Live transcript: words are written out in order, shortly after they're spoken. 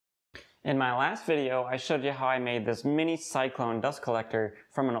In my last video, I showed you how I made this mini cyclone dust collector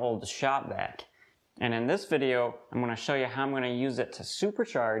from an old shop vac. And in this video, I'm going to show you how I'm going to use it to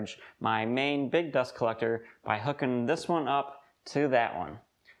supercharge my main big dust collector by hooking this one up to that one.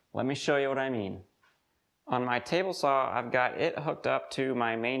 Let me show you what I mean. On my table saw, I've got it hooked up to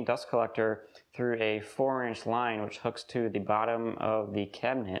my main dust collector through a 4-inch line which hooks to the bottom of the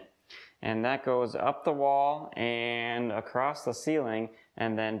cabinet. And that goes up the wall and across the ceiling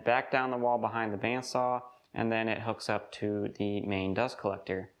and then back down the wall behind the bandsaw, and then it hooks up to the main dust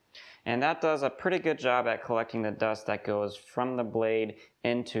collector. And that does a pretty good job at collecting the dust that goes from the blade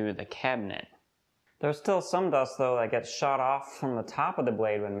into the cabinet. There's still some dust though that gets shot off from the top of the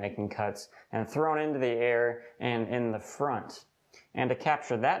blade when making cuts and thrown into the air and in the front. And to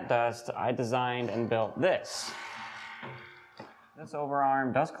capture that dust, I designed and built this. This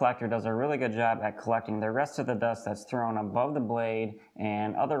overarm dust collector does a really good job at collecting the rest of the dust that's thrown above the blade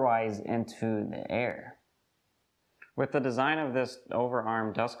and otherwise into the air. With the design of this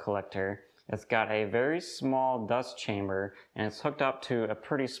overarm dust collector, it's got a very small dust chamber and it's hooked up to a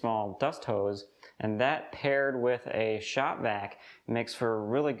pretty small dust hose, and that paired with a shop vac makes for a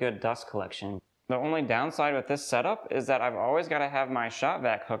really good dust collection. The only downside with this setup is that I've always got to have my shop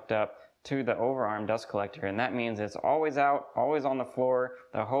vac hooked up to the overarm dust collector, and that means it's always out, always on the floor,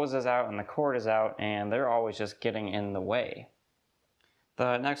 the hose is out and the cord is out, and they're always just getting in the way.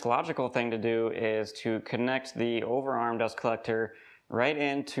 The next logical thing to do is to connect the overarm dust collector right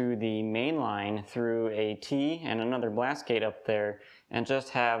into the main line through a T and another blast gate up there, and just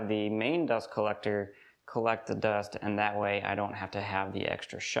have the main dust collector collect the dust, and that way I don't have to have the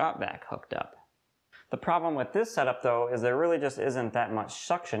extra shop vac hooked up. The problem with this setup though is there really just isn't that much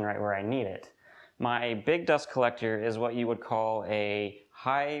suction right where I need it. My big dust collector is what you would call a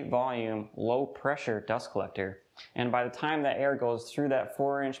high volume, low pressure dust collector, and by the time that air goes through that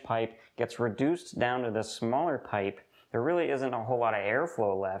 4-inch pipe, gets reduced down to the smaller pipe, there really isn't a whole lot of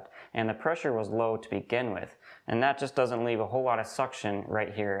airflow left, and the pressure was low to begin with, and that just doesn't leave a whole lot of suction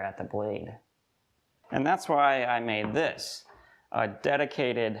right here at the blade. And that's why I made this. A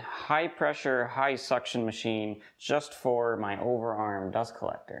dedicated high pressure, high suction machine just for my overarm dust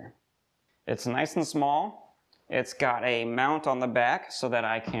collector. It's nice and small. It's got a mount on the back so that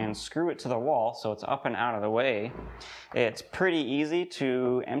I can screw it to the wall so it's up and out of the way. It's pretty easy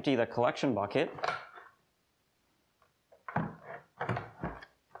to empty the collection bucket.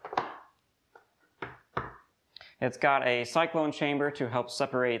 It's got a cyclone chamber to help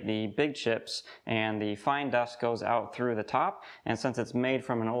separate the big chips, and the fine dust goes out through the top, and since it's made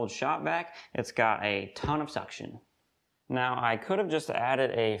from an old shop vac, it's got a ton of suction. Now I could have just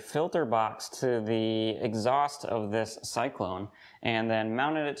added a filter box to the exhaust of this cyclone and then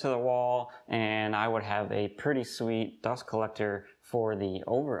mounted it to the wall, and I would have a pretty sweet dust collector for the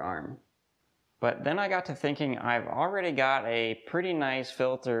overarm. But then I got to thinking, I've already got a pretty nice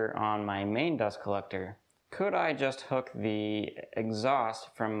filter on my main dust collector. Could I just hook the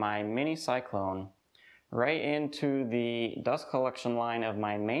exhaust from my mini cyclone right into the dust collection line of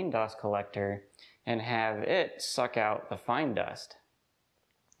my main dust collector and have it suck out the fine dust?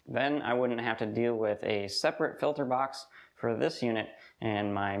 Then I wouldn't have to deal with a separate filter box for this unit,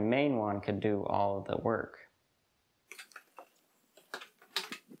 and my main one could do all of the work.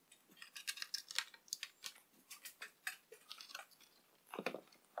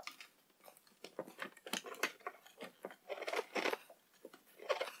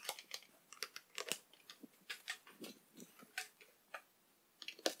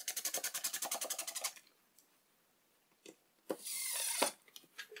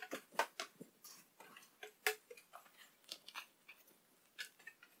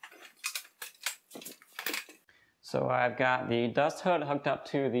 So I've got the dust hood hooked up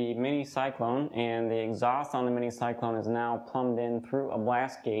to the mini cyclone, and the exhaust on the mini cyclone is now plumbed in through a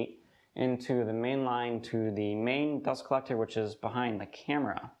blast gate into the main line to the main dust collector, which is behind the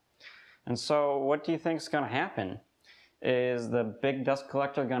camera. And so what do you think is going to happen? Is the big dust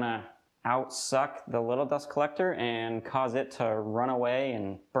collector going to outsuck the little dust collector and cause it to run away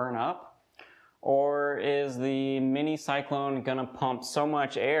and burn up? Or is the mini cyclone going to pump so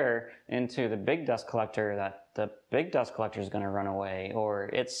much air into the big dust collector that the big dust collector is going to run away, or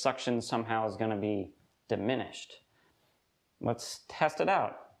its suction somehow is going to be diminished? Let's test it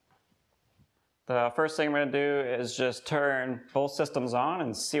out. The first thing I'm going to do is just turn both systems on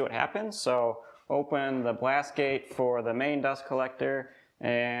and see what happens. So open the blast gate for the main dust collector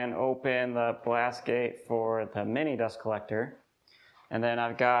and open the blast gate for the mini dust collector. And then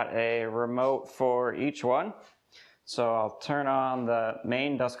I've got a remote for each one. So I'll turn on the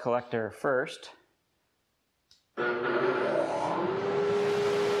main dust collector first.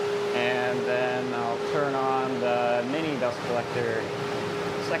 And the mini dust collector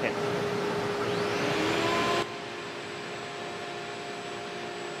second.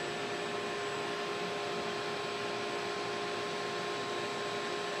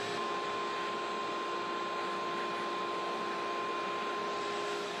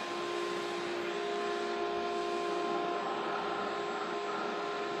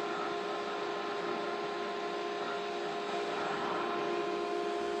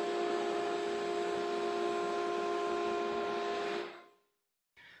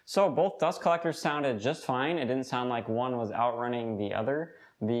 So both dust collectors sounded just fine. It didn't sound like one was outrunning the other.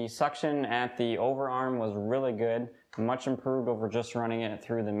 The suction at the overarm was really good, much improved over just running it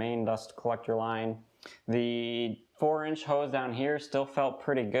through the main dust collector line. The 4-inch hose down here still felt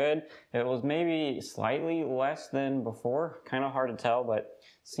pretty good. It was maybe slightly less than before, kind of hard to tell, but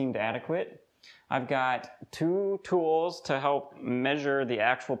seemed adequate. I've got 2 tools to help measure the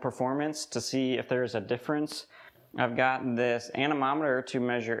actual performance to see if there's a difference. I've got this anemometer to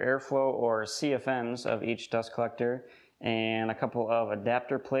measure airflow or CFMs of each dust collector, and a couple of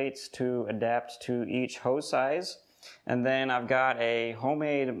adapter plates to adapt to each hose size. And then I've got a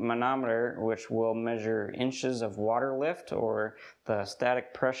homemade manometer which will measure inches of water lift or the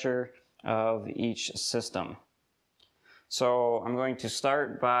static pressure of each system. So I'm going to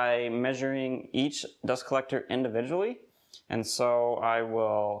start by measuring each dust collector individually, and so I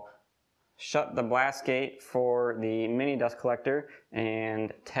will shut the blast gate for the mini dust collector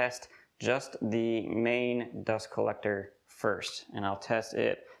and test just the main dust collector first. And I'll test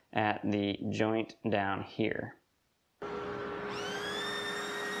it at the joint down here.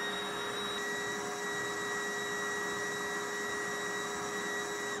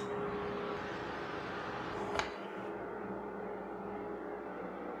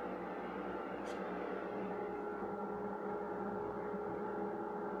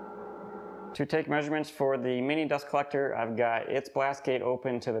 To take measurements for the mini dust collector, I've got its blast gate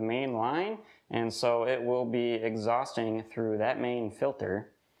open to the main line, and so it will be exhausting through that main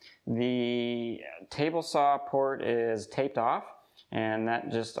filter. The table saw port is taped off, and that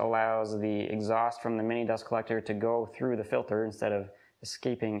just allows the exhaust from the mini dust collector to go through the filter instead of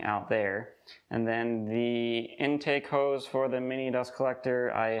escaping out there. And then the intake hose for the mini dust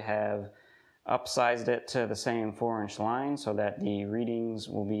collector, I have upsized it to the same 4-inch line so that the readings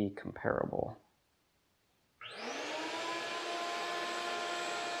will be comparable.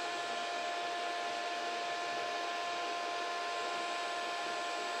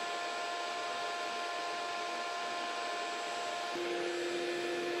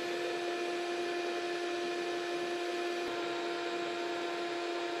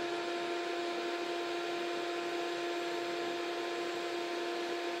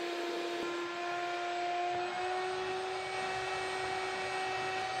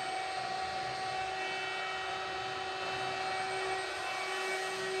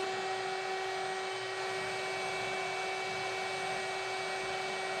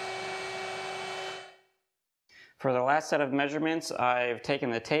 For the last set of measurements, I've taken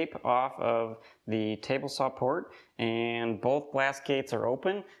the tape off of the table saw port, and both blast gates are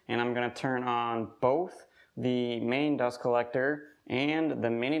open, and I'm going to turn on both the main dust collector and the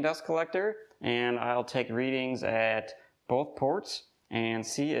mini dust collector, and I'll take readings at both ports and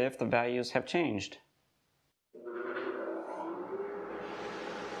see if the values have changed.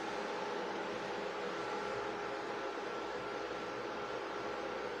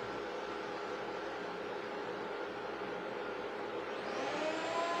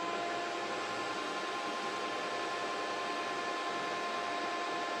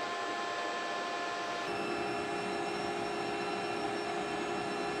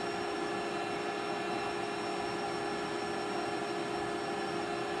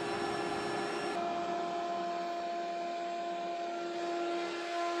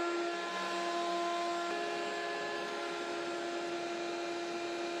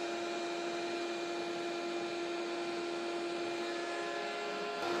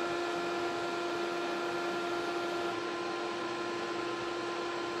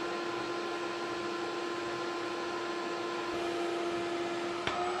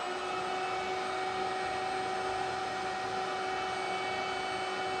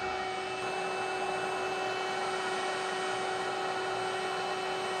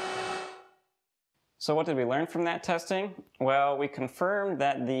 So what did we learn from that testing? Well, we confirmed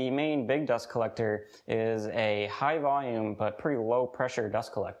that the main big dust collector is a high volume but pretty low pressure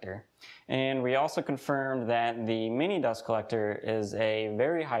dust collector. And we also confirmed that the mini dust collector is a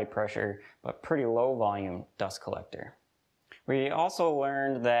very high pressure but pretty low volume dust collector. We also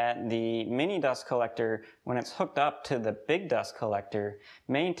learned that the mini dust collector, when it's hooked up to the big dust collector,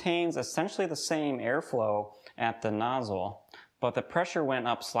 maintains essentially the same airflow at the nozzle, but the pressure went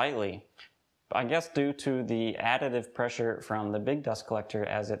up slightly. I guess due to the additive pressure from the big dust collector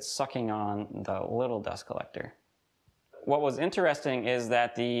as it's sucking on the little dust collector. What was interesting is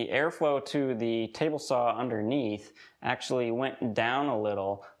that the airflow to the table saw underneath actually went down a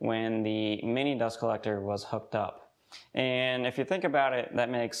little when the mini dust collector was hooked up. And if you think about it, that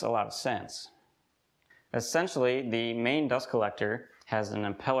makes a lot of sense. Essentially, the main dust collector has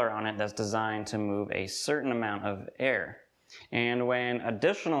an impeller on it that's designed to move a certain amount of air. And when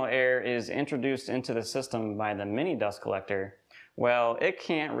additional air is introduced into the system by the mini dust collector, well, it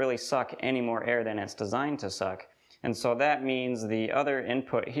can't really suck any more air than it's designed to suck. And so that means the other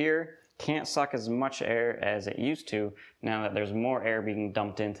input here can't suck as much air as it used to now that there's more air being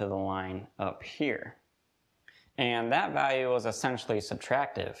dumped into the line up here. And that value was essentially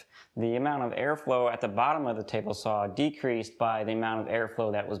subtractive. The amount of airflow at the bottom of the table saw decreased by the amount of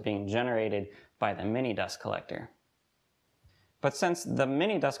airflow that was being generated by the mini dust collector. But since the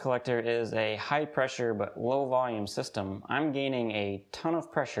mini dust collector is a high pressure but low volume system, I'm gaining a ton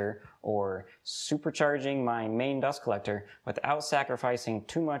of pressure or supercharging my main dust collector without sacrificing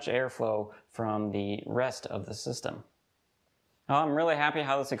too much airflow from the rest of the system. Well, I'm really happy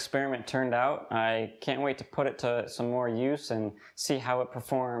how this experiment turned out. I can't wait to put it to some more use and see how it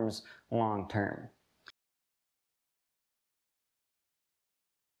performs long term.